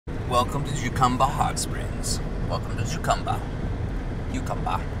Welcome to Jacumba Hot Springs. Welcome to Jacumba.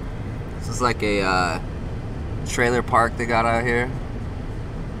 Jacumba. This is like a trailer park they got out here.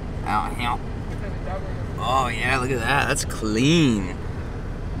 Out here. Oh yeah, look at that. That's clean.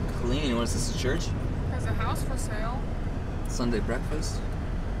 Clean. What is this, a church? There's a house for sale. Sunday breakfast?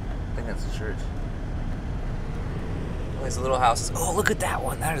 I think that's a church. Oh, there's a little house. Oh, look at that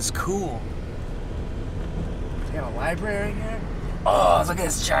one. That is cool. They got a library here. Oh, look at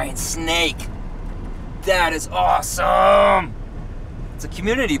this giant snake. That is awesome. It's a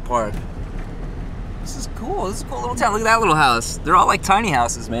community park. This is cool. This is a cool little town. Look at that little house. They're all like tiny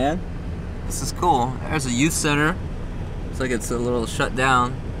houses, man. This is cool. There's a youth center. It's like it's a little shut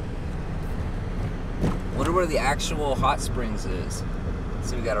down. Wonder where the actual hot springs is.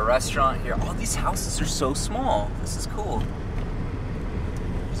 So we got a restaurant here. All these houses are so small. This is cool.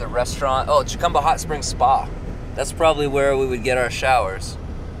 There's a restaurant. Oh, Jacumba Hot Springs Spa. That's probably where we would get our showers.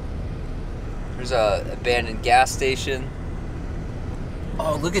 There's a abandoned gas station.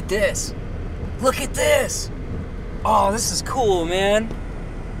 Oh, look at this. Look at this. Oh, this is cool, man.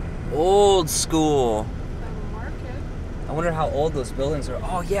 Old school. I wonder how old those buildings are.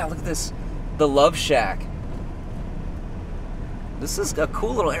 Oh yeah, look at this. The Love Shack. This is a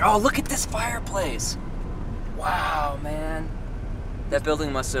cool little area. Oh, look at this fireplace. Wow, man. That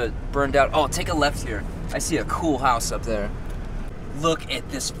building must have burned out. Oh, take a left here. I see a cool house up there. Look at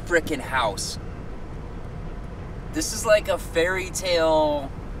this frickin' house. This is like a fairy tale,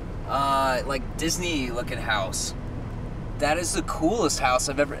 like Disney looking house. That is the coolest house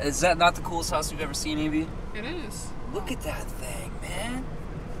I've ever, is that not the coolest house you've ever seen, Evie? It is. Look at that thing, man.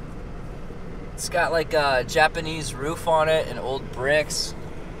 It's got like a Japanese roof on it and old bricks.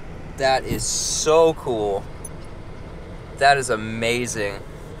 That is so cool. That is amazing.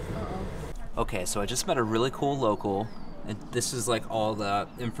 Okay, so I just met a really cool local, and this is like all the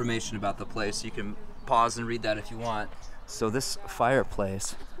information about the place. You can pause and read that if you want. So this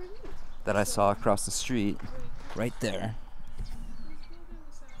fireplace that I saw across the street, right there,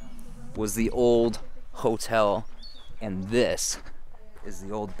 was the old hotel, and this is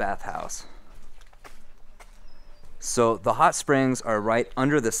the old bathhouse. So the hot springs are right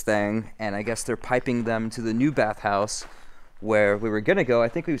under this thing, and I guess they're piping them to the new bathhouse where we were gonna go. I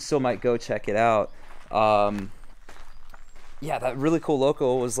think we still might go check it out. Yeah, that really cool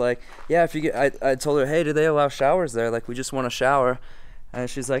local was like, yeah, if you get, I told her, hey, do they allow showers there? Like, we just want a shower. And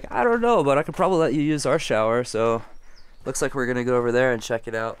she's like, I don't know, but I could probably let you use our shower. So looks like we're gonna go over there and check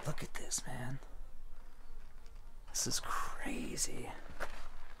it out. Look at this, man. This is crazy.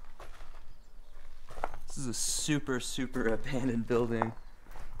 This is a super, super abandoned building.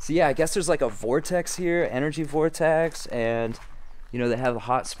 So yeah, I guess there's like a vortex here, energy vortex, and you know, they have the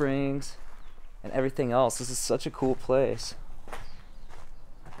hot springs and everything else. This is such a cool place.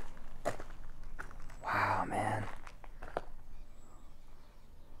 Wow, man.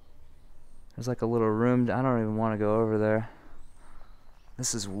 There's like a little room. I don't even want to go over there.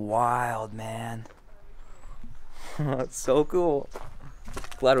 This is wild, man. It's so cool.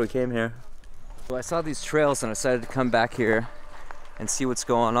 Glad we came here. So I saw these trails and I decided to come back here and see what's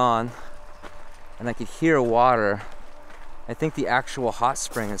going on. And I could hear water. I think the actual hot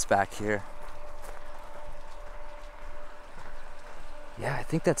spring is back here. Yeah, I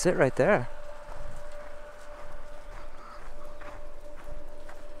think that's it right there.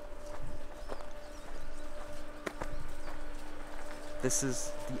 This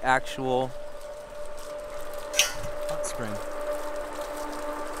is the actual hot spring.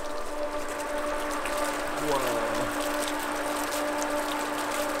 Whoa.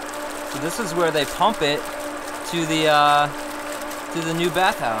 So this is where they pump it to the new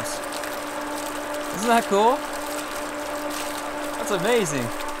bathhouse. Isn't that cool? That's amazing.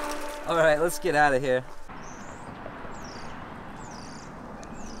 All right, let's get out of here.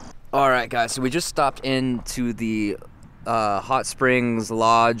 All right, guys, so we just stopped into the Hot Springs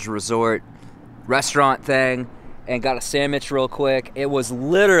Lodge Resort restaurant thing and got a sandwich real quick. It was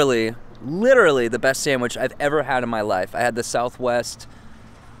literally the best sandwich I've ever had in my life. I had the Southwest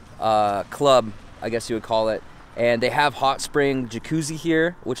Club, I guess you would call it, and they have hot spring jacuzzi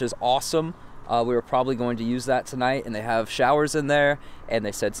here, which is awesome. We were probably going to use that tonight, and they have showers in there, and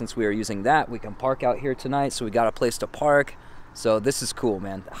they said since we are using that, we can park out here tonight, so we got a place to park. So this is cool,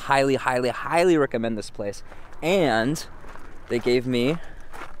 man. Highly, highly, highly recommend this place. And they gave me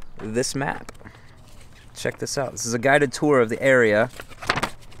this map. Check this out. This is a guided tour of the area.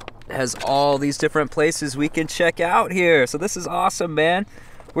 It has all these different places we can check out here. So this is awesome, man.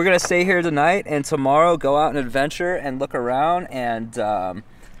 We're gonna stay here tonight and tomorrow go out and adventure and look around and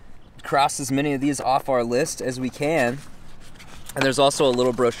cross as many of these off our list as we can. And there's also a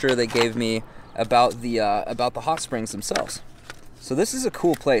little brochure they gave me about the hot springs themselves. So this is a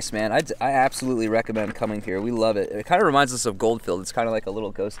cool place, man. I absolutely recommend coming here. We love it. It kind of reminds us of Goldfield. It's kind of like a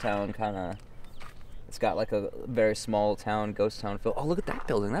little ghost town kind of. It's got like a very small town, ghost town feel. Oh, look at that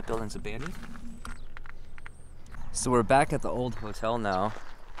building. That building's abandoned. So we're back at the old hotel now.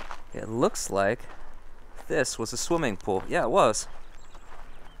 It looks like this was a swimming pool. Yeah, it was.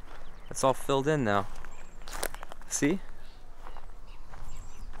 It's all filled in now. See?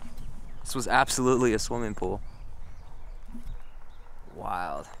 This was absolutely a swimming pool.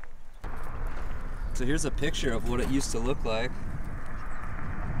 Wild. So here's a picture of what it used to look like.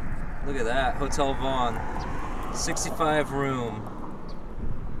 Look at that, Hotel Vaughn, 65 room.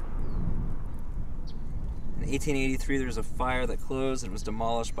 In 1883 there was a fire that closed and was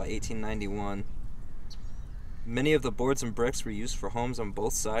demolished by 1891. Many of the boards and bricks were used for homes on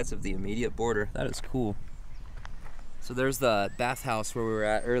both sides of the immediate border. That is cool. So there's the bathhouse where we were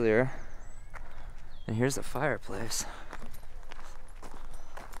at earlier. And here's the fireplace.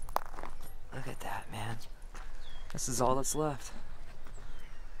 Look at that, man. This is all that's left.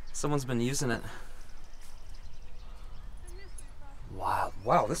 Someone's been using it. Wow,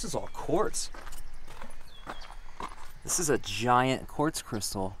 wow, this is all quartz. This is a giant quartz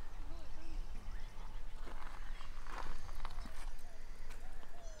crystal.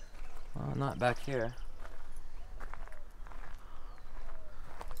 Well, not back here.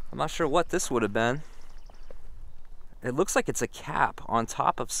 I'm not sure what this would have been. It looks like it's a cap on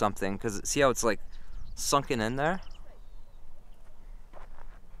top of something, because see how it's like sunken in there?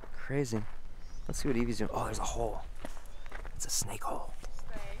 Crazy. Let's see what Evie's doing. Oh, there's a hole. It's a snake hole.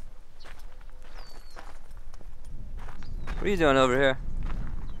 What are you doing over here?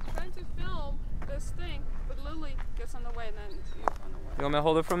 I'm trying to film this thing, but Lily gets on the way and then you're on the way. You want me to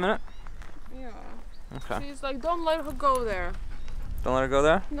hold it for a minute? Yeah. Okay. She's like, don't let her go there. Don't let her go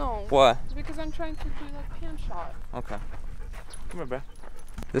there? No. Why? It's because I'm trying to do that pan shot. Okay. Come here, bro.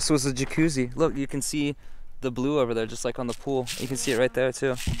 This was a jacuzzi. Look, you can see the blue over there, just like on the pool. You can see it right there,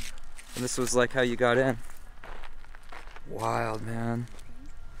 too. And this was like how you got in. Wild, man.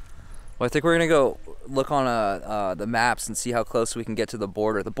 Well, I think we're gonna go look on the maps and see how close we can get to the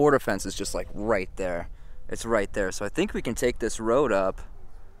border. The border fence is just like right there. It's right there. So I think we can take this road up.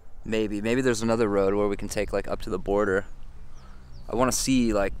 Maybe there's another road where we can take like up to the border. I want to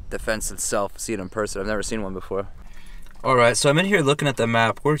see like the fence itself, see it in person. I've never seen one before. All right, so I'm in here looking at the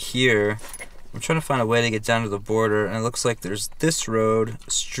map. We're here. I'm trying to find a way to get down to the border, and it looks like there's this road,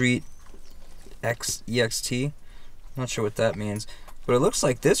 Street EXT. I'm not sure what that means, but it looks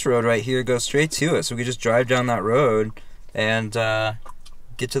like this road right here goes straight to it. So we could just drive down that road and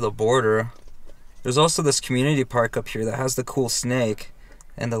get to the border. There's also this community park up here that has the cool snake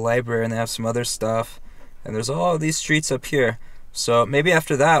and the library, and they have some other stuff. And there's all these streets up here. So maybe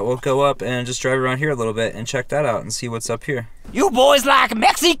after that we'll go up and just drive around here a little bit and check that out and see what's up here. You boys like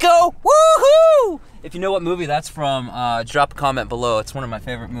Mexico? Woohoo! If you know what movie that's from, drop a comment below. It's one of my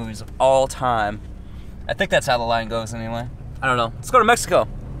favorite movies of all time. I think that's how the line goes anyway. I don't know. Let's go to Mexico.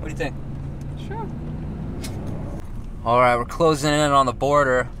 What do you think? Sure. All right, we're closing in on the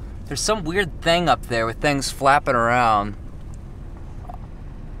border. There's some weird thing up there with things flapping around.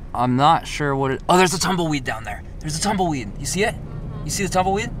 I'm not sure what it... Oh, there's a tumbleweed down there. There's a tumbleweed. You see it? You see the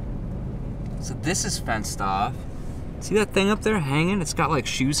tumbleweed? So this is fenced off. See that thing up there hanging? It's got like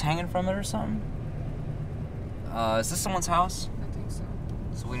shoes hanging from it or something. Is this someone's house? I think so.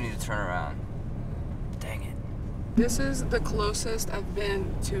 So we need to turn around. Dang it. This is the closest I've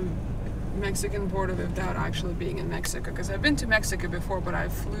been to Mexican border without actually being in Mexico. Because I've been to Mexico before, but I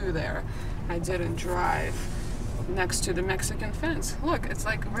flew there. I didn't drive next to the Mexican fence. Look, it's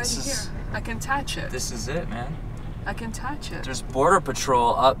like right here. I can touch it. This is it, man. I can touch it. There's Border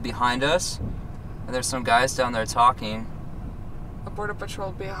Patrol up behind us, and there's some guys down there talking. A border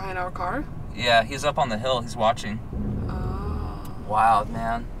patrol behind our car? Yeah, he's up on the hill. He's watching. Oh. Wild,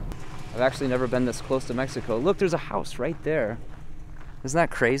 man. I've actually never been this close to Mexico. Look, there's a house right there. Isn't that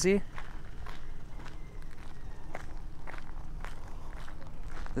crazy?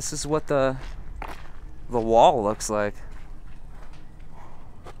 This is what the wall looks like.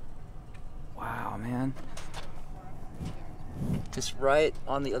 Wow, man. Just right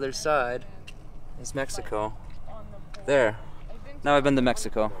on the other side is Mexico. There. Now I've been to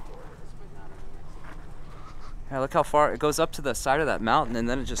Mexico. Yeah, look how far it goes up to the side of that mountain and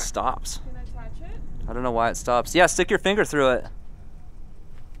then it just stops. Can I touch it? I don't know why it stops. Yeah, stick your finger through it.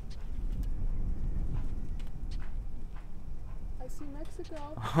 I see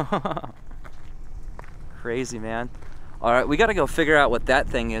Mexico. Crazy, man. All right, we gotta go figure out what that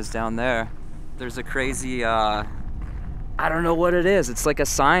thing is down there. There's a crazy, I I don't know what it is. It's like a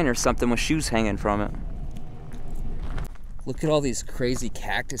sign or something with shoes hanging from it. Look at all these crazy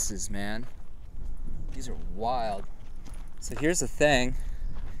cactuses, man. These are wild. So here's the thing.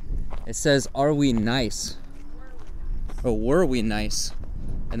 It says, "Are we nice?" Or "Were we nice?"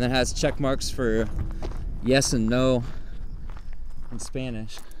 And then has check marks for yes and no in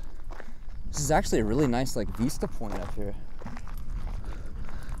Spanish. This is actually a really nice like vista point up here.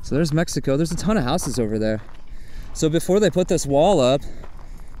 So there's Mexico. There's a ton of houses over there. So before they put this wall up,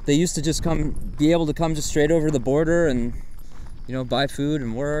 they used to just be able to come just straight over the border and, you know, buy food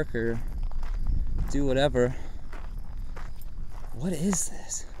and work or do whatever. What is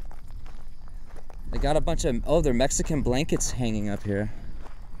this? They got a bunch of, oh, they're Mexican blankets hanging up here.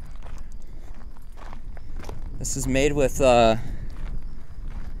 This is made with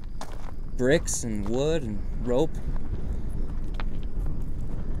bricks and wood and rope.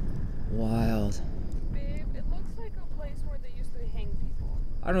 Wild. Babe, it looks like a place where they used to hang people.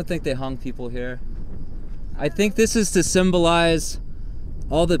 I don't think they hung people here. I think this is to symbolize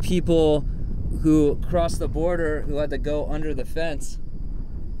all the people who crossed the border, who had to go under the fence,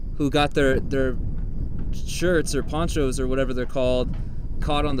 who got their shirts or ponchos or whatever they're called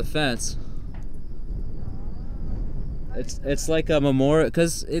caught on the fence. It's like a memorial,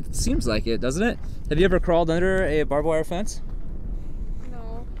 because it seems like it, doesn't it? Have you ever crawled under a barbed wire fence?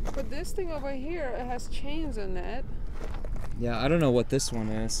 No, but this thing over here, it has chains in it. Yeah, I don't know what this one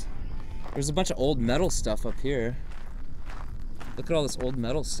is. There's a bunch of old metal stuff up here. Look at all this old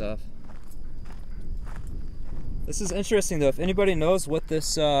metal stuff. This is interesting though. If anybody knows what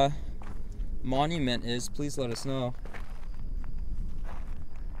this monument is, please let us know.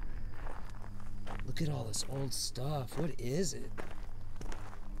 Look at all this old stuff. What is it?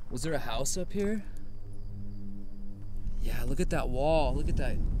 Was there a house up here? Yeah, look at that wall. Look at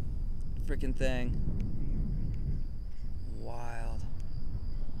that freaking thing. Wild.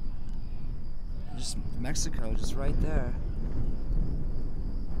 Just Mexico, just right there.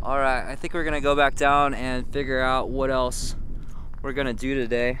 All right, I think we're gonna go back down and figure out what else we're gonna do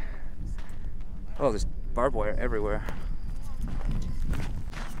today. Oh, there's barbed wire everywhere.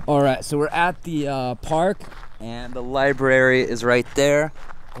 All right, so we're at the park and the library is right there.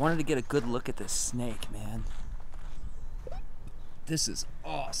 I wanted to get a good look at this snake, man. This is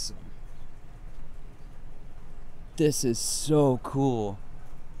awesome. This is so cool.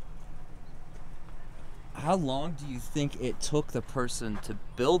 How long do you think it took the person to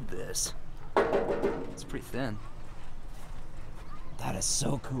build this? It's pretty thin. That is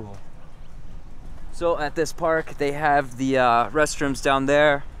so cool. So at this park, they have the restrooms down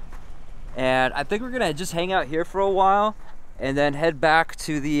there. And I think we're gonna just hang out here for a while and then head back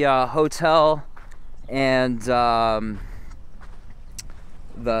to the hotel and the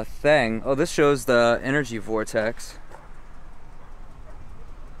thing. Oh, this shows the energy vortex.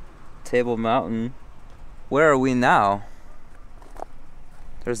 Table Mountain. Where are we now?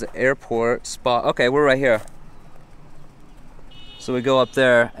 There's the airport spot. Okay, we're right here. So we go up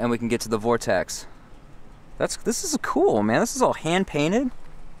there and we can get to the vortex. This is cool, man. This is all hand painted.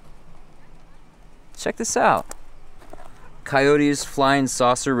 Check this out. Coyote's Flying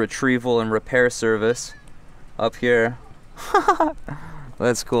Saucer Retrieval and Repair Service up here.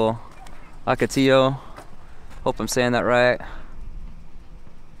 That's cool. Acatillo. Hope I'm saying that right.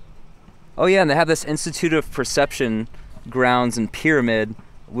 Oh yeah, and they have this Institute of Perception grounds and pyramid.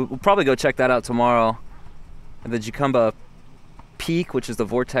 We'll probably go check that out tomorrow. And the Jacumba Peak, which is the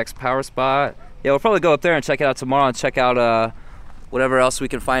vortex power spot. Yeah, we'll probably go up there and check it out tomorrow and check out whatever else we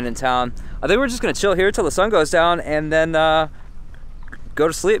can find in town. I think we're just gonna chill here till the sun goes down and then go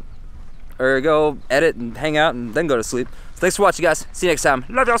to sleep. Or go edit and hang out and then go to sleep. Thanks for watching, guys. See you next time.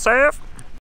 Love yourself.